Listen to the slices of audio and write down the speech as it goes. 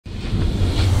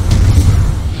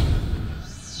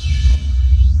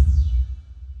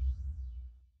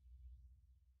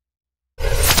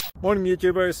Morning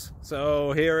YouTubers.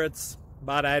 So here it's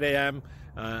about 8 a.m.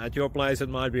 At your place it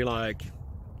might be like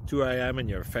 2 a.m. and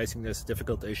you're facing this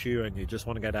difficult issue and you just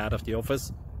want to get out of the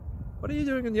office. What are you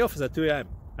doing in the office at 2 a.m.?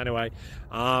 Anyway,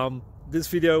 this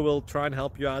video will try and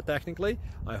help you out technically.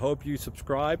 I hope you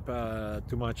subscribe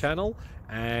to my channel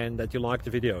and that you like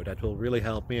the video. That will really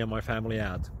help me and my family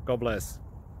out. God bless.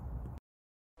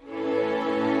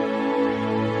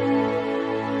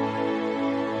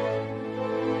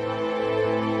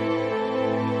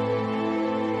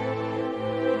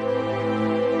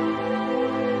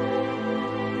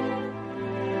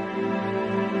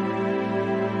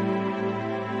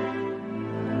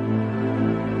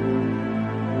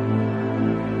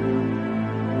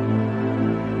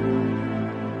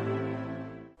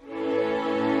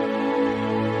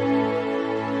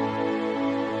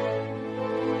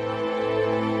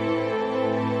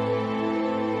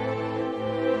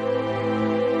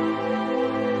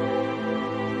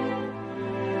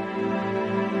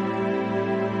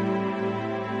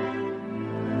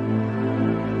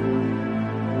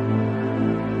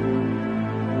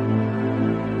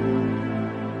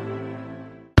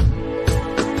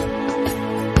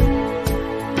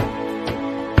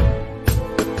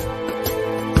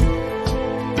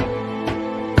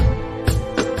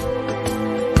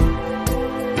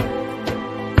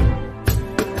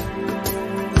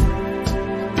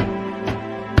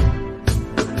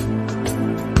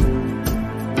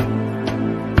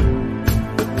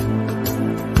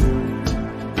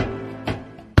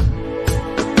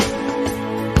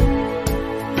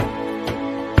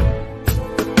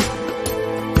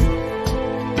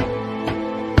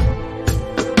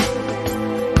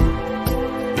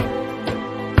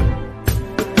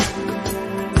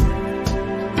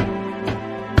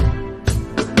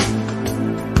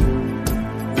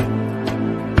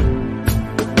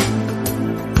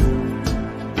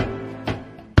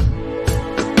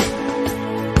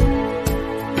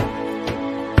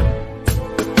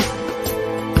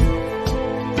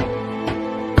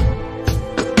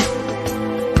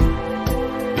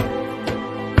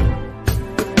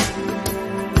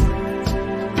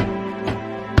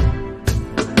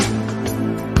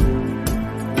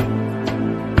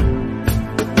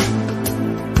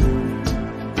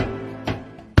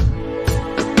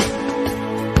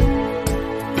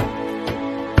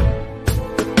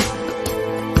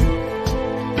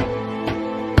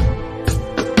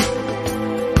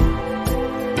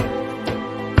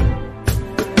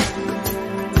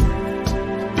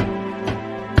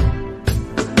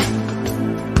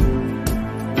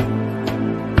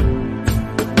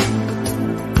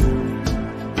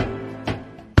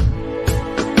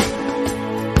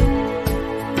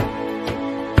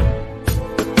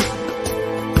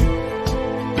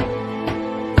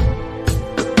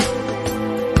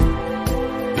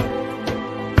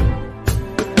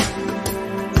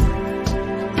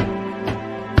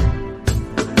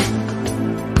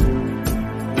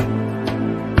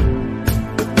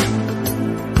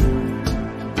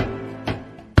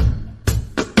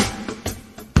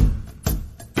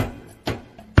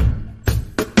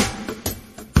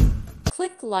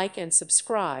 Click like and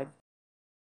subscribe.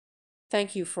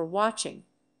 Thank you for watching.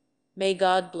 May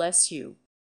God bless you.